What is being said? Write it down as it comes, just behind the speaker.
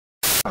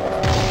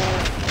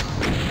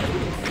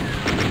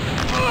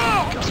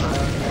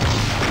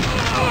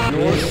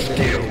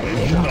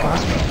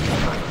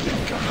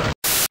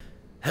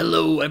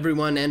Hello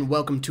everyone and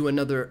welcome to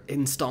another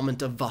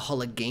installment of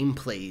Valhalla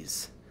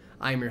gameplays.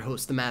 I am your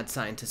host, the mad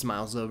scientist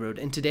Miles Lowroad,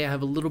 and today I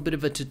have a little bit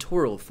of a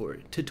tutorial for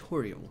you.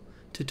 Tutorial.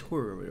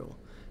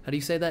 How do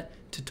you say that?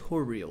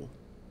 Tutorial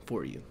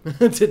for you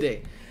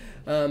today.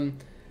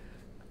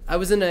 I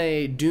was in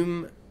a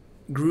Doom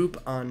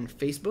group on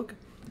Facebook,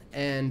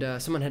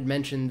 and someone had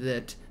mentioned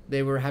that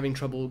they were having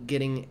trouble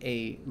getting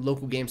a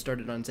local game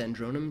started on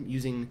Zandronum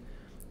using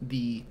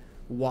the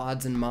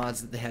WADs and mods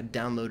that they had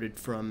downloaded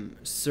from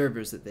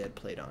servers that they had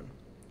played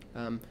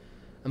on.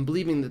 I'm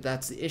believing that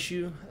that's the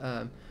issue,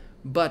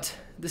 but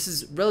this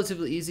is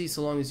relatively easy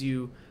so long as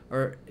you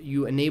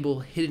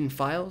enable hidden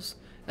files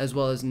as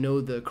well as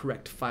know the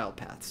correct file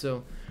path.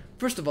 So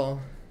first of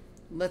all,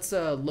 let's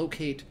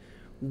locate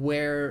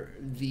where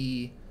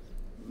the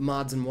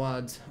mods and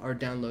WADs are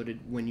downloaded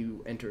when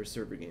you enter a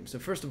server game. So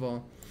first of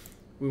all,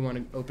 we want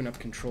to open up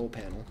control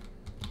panel.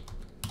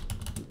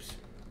 Oops.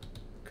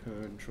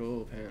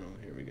 Control panel,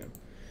 here we go.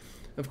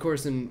 Of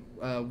course in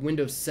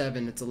Windows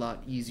 7 it's a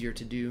lot easier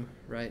to do,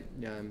 right?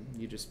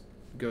 You just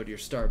go to your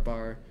start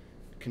bar,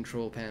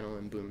 control panel,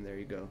 and boom, there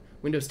you go.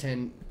 Windows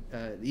 10,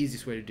 the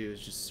easiest way to do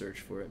is just search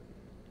for it.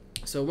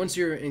 So once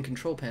you're in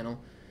control panel,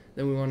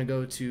 then we want to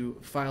go to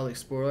File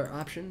Explorer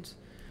options.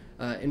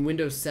 In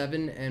Windows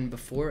 7 and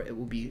before, it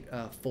will be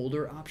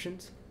folder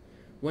options.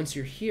 Once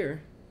you're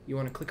here, you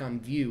want to click on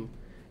View,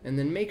 and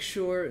then make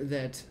sure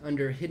that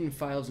under Hidden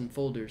Files and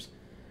Folders,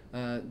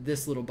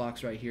 this little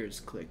box right here is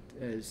clicked,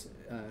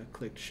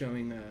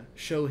 showing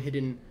Show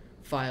Hidden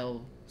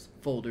Files,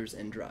 Folders,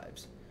 and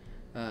Drives.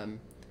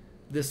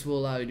 This will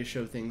allow you to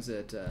show things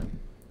that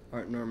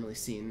aren't normally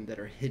seen, that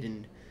are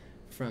hidden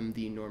from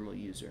the normal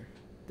user.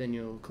 Then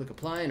you'll click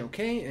Apply and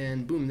OK,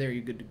 and boom, there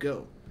you're good to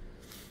go.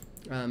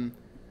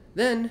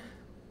 Then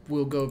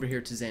we'll go over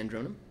here to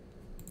Zandronum.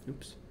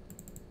 Oops.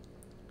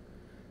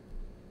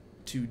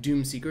 To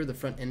Doom Seeker, the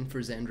front end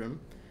for Zandronum.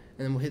 And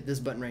then we'll hit this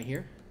button right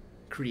here,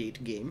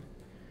 Create Game.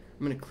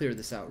 I'm going to clear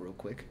this out real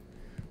quick.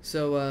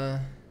 So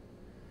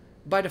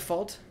by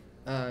default,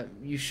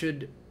 you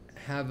should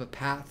have a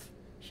path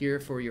here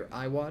for your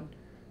iWAD.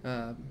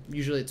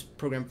 Usually it's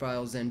program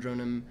files,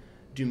 Zandronum,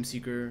 Doom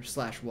Seeker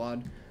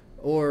 /WAD,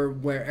 or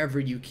wherever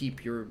you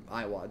keep your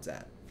iWADs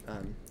at.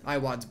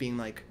 iWADs being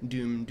like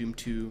Doom, Doom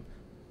 2,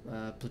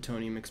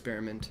 Plutonium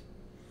Experiment,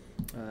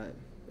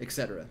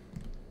 etc.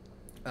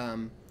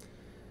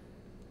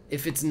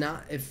 If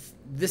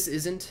this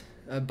isn't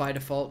by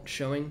default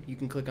showing, you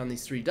can click on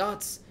these three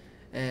dots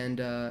and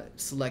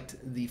select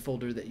the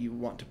folder that you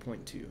want to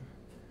point to.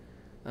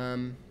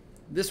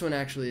 This one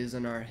actually is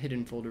in our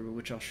hidden folder,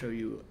 which I'll show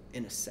you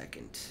in a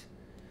second.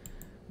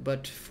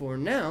 But for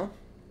now,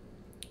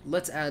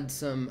 let's add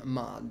some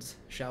mods,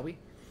 shall we?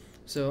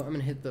 So I'm going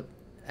to hit the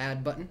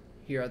Add button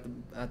here at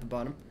the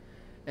bottom,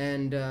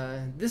 and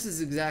this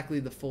is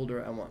exactly the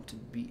folder I want to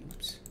be.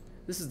 Oops.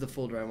 This is the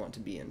folder I want to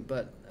be in,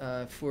 but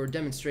for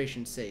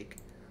demonstration's sake,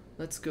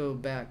 let's go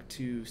back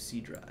to C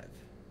drive.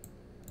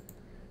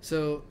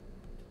 So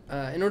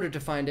in order to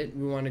find it,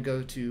 we want to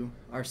go to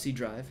our C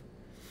drive.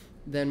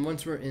 Then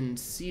once we're in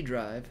C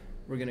drive,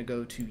 we're going to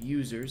go to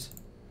Users,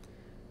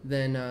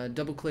 then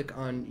double click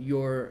on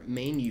your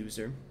main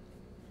user,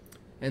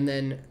 and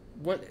then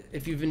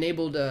if you've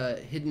enabled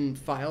hidden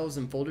files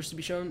and folders to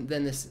be shown,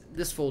 then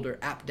this folder,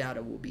 app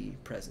data, will be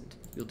present.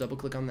 You'll double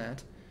click on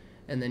that,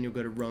 and then you'll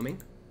go to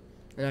roaming.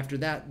 And after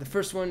that, the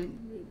first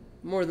one,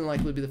 more than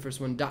likely will be the first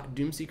one,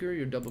 .doomseeker,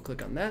 you'll double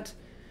click on that.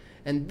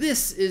 And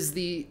this is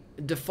the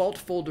default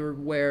folder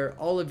where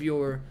all of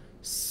your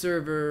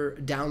server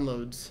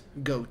downloads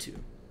go to.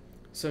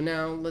 So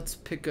now let's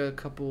pick a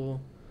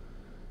couple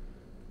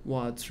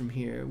WADs from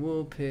here.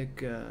 We'll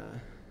pick,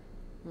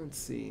 let's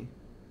see,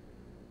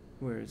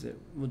 where is it?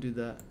 We'll do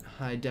the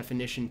high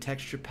definition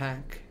texture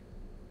pack.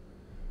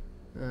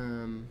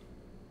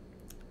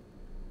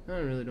 I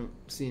really don't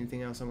see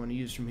anything else I want to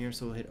use from here,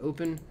 so we'll hit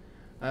open.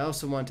 I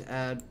also want to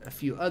add a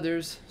few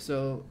others.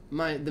 So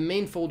the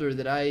main folder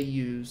that I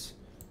use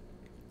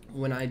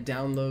when I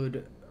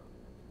download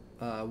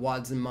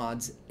WADs and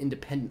mods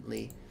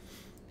independently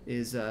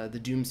is the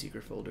Doom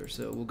Seeker folder.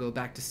 So we'll go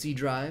back to C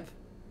drive.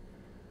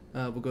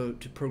 We'll go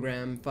to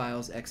program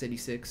files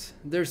x86.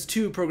 There's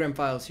two program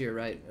files here,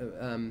 right?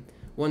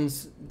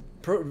 One's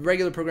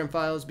regular program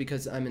files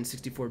because I'm in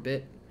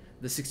 64-bit.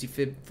 The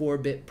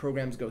 64-bit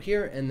programs go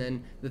here, and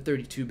then the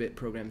 32-bit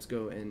programs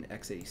go in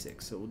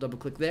x86. So we'll double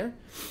click there,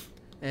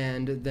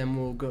 and then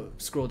we'll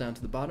scroll down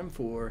to the bottom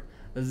for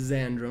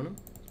Zandronum.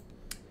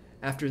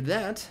 After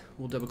that,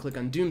 we'll double click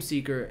on Doom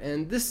Seeker,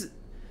 and this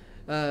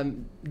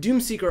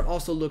Doom Seeker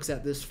also looks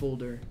at this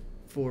folder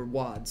for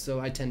WADs, so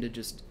I tend to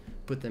just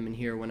put them in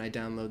here when I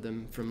download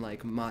them from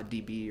like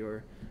ModDB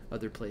or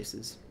other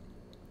places.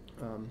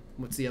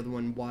 What's the other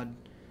one? WAD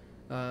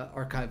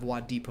Archive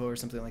WAD Depot or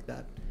something like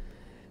that.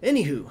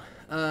 Anywho,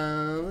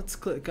 let's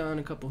click on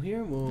a couple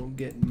here. We'll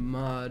get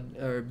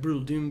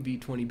Brutal Doom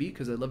V20B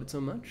because I love it so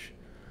much.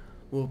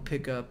 We'll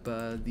pick up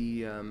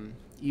the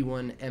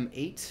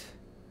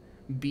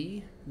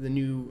E1M8B, the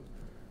new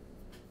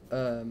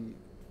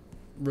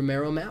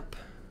Romero map.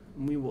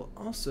 We will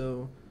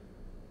also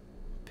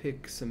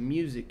pick some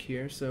music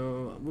here,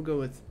 so we'll go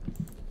with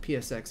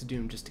PSX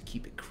Doom just to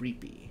keep it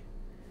creepy.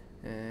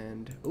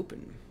 And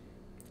open.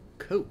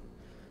 Cool.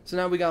 So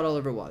now we got all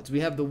of our WADs. We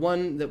have the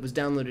one that was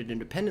downloaded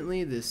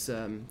independently, this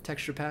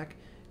texture pack,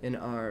 in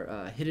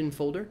our hidden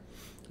folder,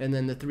 and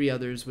then the 3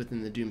 others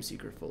within the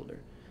Doomseeker folder.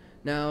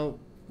 Now,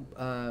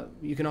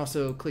 you can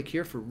also click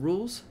here for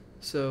rules.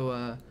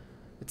 So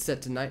it's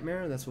set to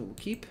Nightmare. That's what we'll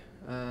keep.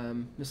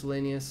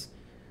 Miscellaneous.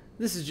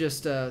 This is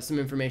just some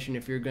information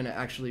if you're going to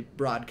actually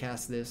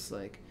broadcast this,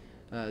 like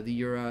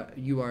the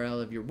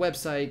URL of your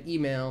website,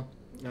 email,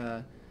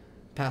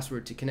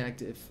 password to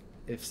connect if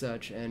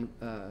such, and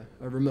a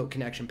remote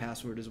connection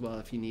password as well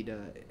if you need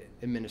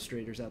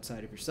administrators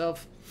outside of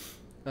yourself.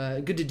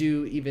 Good to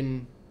do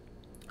even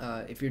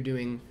if you're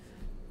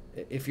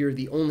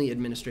the only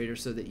administrator,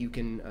 so that you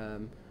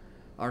can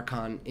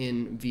Archon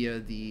in via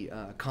the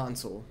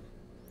console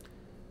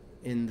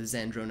in the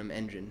Zandronum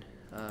engine.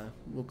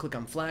 We'll click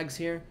on flags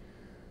here.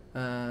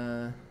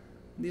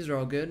 These are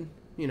all good.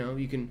 You know,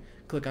 you can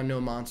click on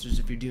no monsters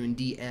if you're doing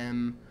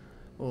DM,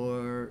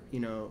 or, you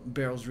know,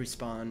 barrels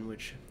respawn,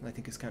 which I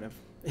think is kind of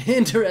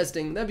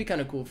interesting. That'd be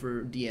kind of cool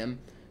for DM.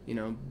 You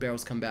know,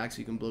 barrels come back so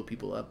you can blow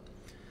people up.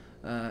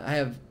 I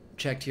have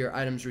checked here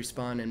items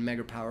respawn and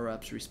mega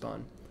power-ups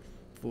respawn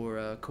for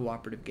a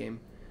cooperative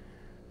game.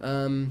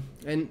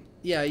 And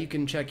yeah, you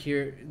can check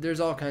here. There's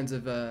all kinds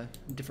of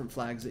different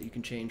flags that you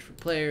can change for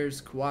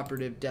players,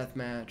 cooperative,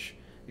 deathmatch,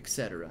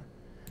 etc.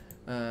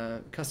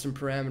 Custom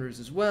parameters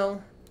as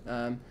well.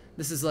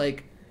 This is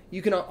like,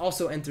 you can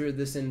also enter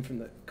this in from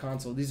the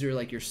console. These are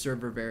like your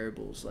server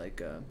variables,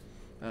 like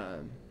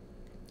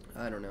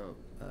I don't know,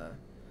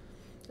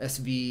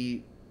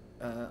 SV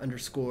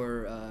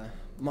underscore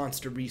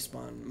monster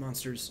respawn,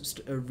 monsters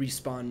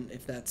respawn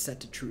if that's set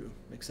to true,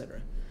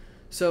 etc.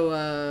 So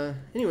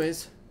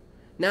anyways,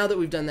 now that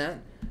we've done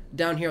that,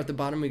 down here at the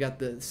bottom we got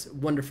this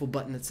wonderful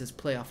button that says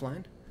play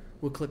offline.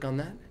 We'll click on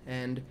that,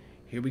 and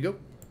here we go.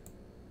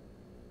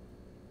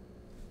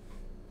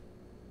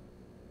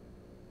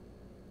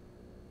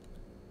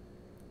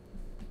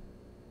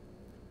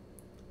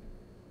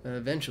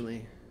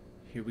 Eventually,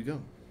 here we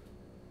go.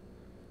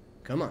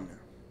 Come on now.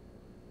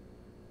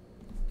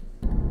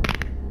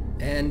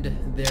 And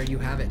there you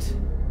have it.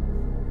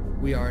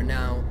 We are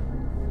now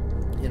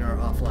in our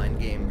offline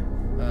game.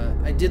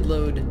 I did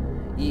load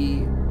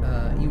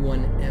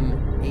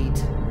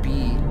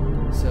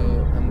E1M8B,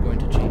 so I'm going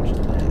to change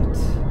to that.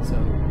 So,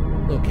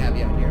 little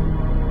caveat here.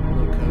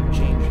 Little code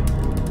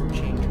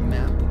change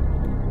map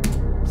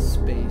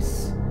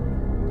space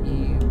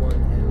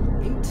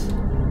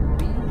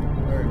E1M8B,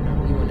 or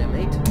no,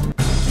 E1M8.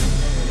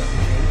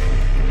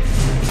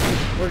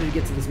 In order to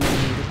get to this menu,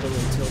 you hit the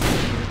little tilt on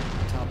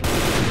the top of the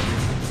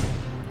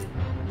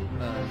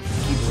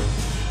keyboard.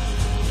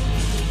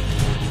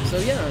 So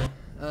yeah,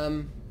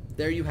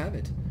 there you have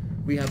it.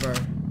 We have our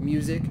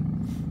music,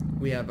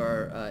 we have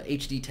our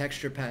HD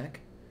texture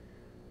pack,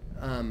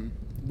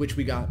 which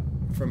we got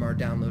from our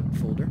download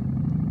folder.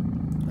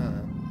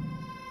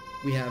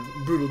 We have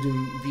Brutal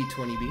Doom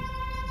V20B,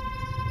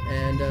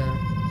 and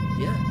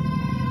yeah,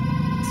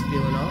 it's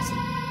feeling awesome.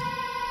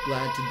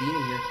 Glad to be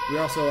in here.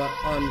 We're also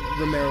on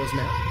Romero's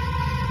map,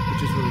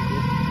 which is really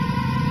cool.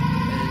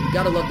 And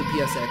gotta love the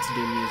PSX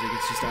Doom music.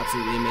 It's just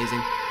absolutely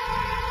amazing.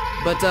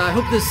 But I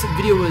hope this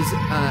video was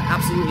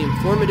absolutely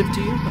informative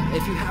to you.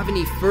 If you have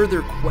any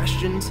further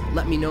questions,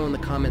 let me know in the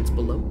comments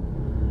below.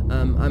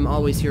 I'm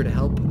always here to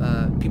help.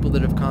 People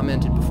that have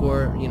commented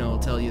before, you know, will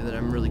tell you that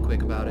I'm really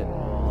quick about it.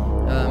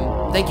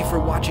 Thank you for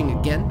watching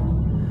again.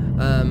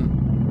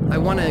 I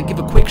want to give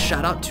a quick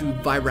shout out to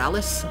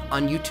Viralis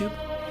on YouTube.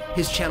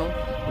 His channel,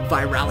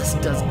 Viralis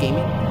Does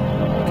Gaming.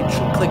 You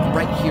can click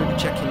right here to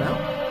check him out.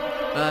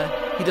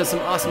 He does some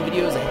awesome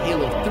videos of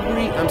Halo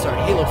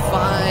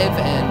 5,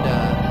 and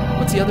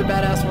what's the other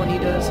badass one he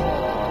does?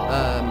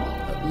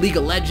 League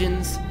of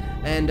Legends.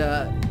 And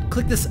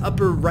click this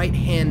upper right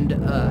hand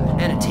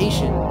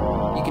annotation.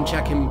 You can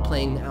check him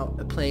playing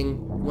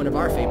one of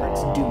our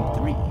favorites, Doom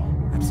 3.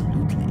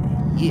 Absolutely,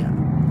 yeah.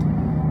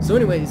 So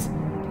anyways,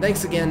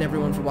 thanks again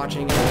everyone for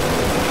watching.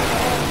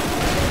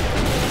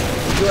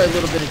 Enjoy a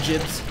little bit of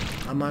jibs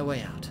on my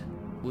way out.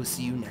 We'll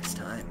see you next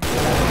time.